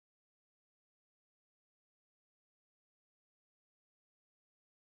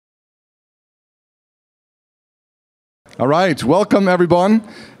All right, welcome everyone.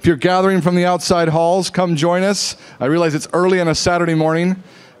 If you're gathering from the outside halls, come join us. I realize it's early on a Saturday morning.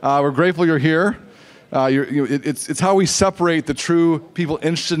 We're grateful you're here. It's how we separate the true people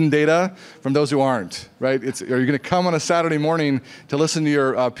interested in data from those who aren't, right? Are you going to come on a Saturday morning to listen to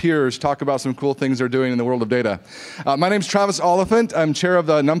your peers talk about some cool things they're doing in the world of data? My name's Travis Oliphant. I'm chair of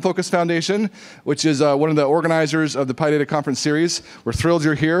the NumFocus Foundation, which is one of the organizers of the PyData Conference series. We're thrilled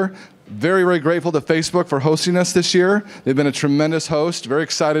you're here. Very, very grateful to Facebook for hosting us this year. They've been a tremendous host. Very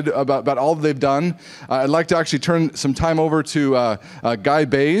excited about all that they've done. I'd like to actually turn some time over to Guy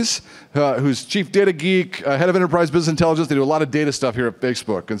Bays, who's Chief Data Geek, Head of Enterprise Business Intelligence. They do a lot of data stuff here at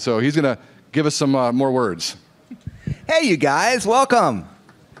Facebook. And so he's going to give us some more words. Hey, you guys. Welcome.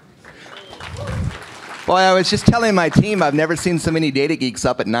 Boy, I was just telling my team I've never seen so many data geeks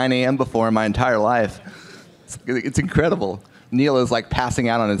up at 9 a.m. before in my entire life. It's incredible. Neil is like passing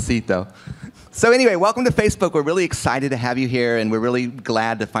out on his seat, though. So anyway, welcome to Facebook. We're really excited to have you here, and we're really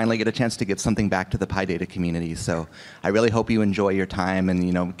glad to finally get a chance to give something back to the PyData community. So I really hope you enjoy your time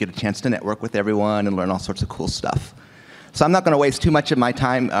and get a chance to network with everyone and learn all sorts of cool stuff. So I'm not going to waste too much of my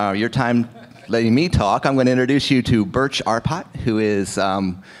time, your time letting me talk. I'm going to introduce you to Birch Arpat, who is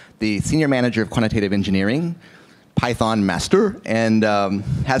the Senior Manager of Quantitative Engineering, Python master, and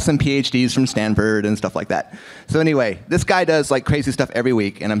has some PhDs from Stanford and stuff like that. So anyway, this guy does like crazy stuff every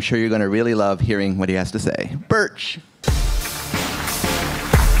week, and I'm sure you're going to really love hearing what he has to say. Birch.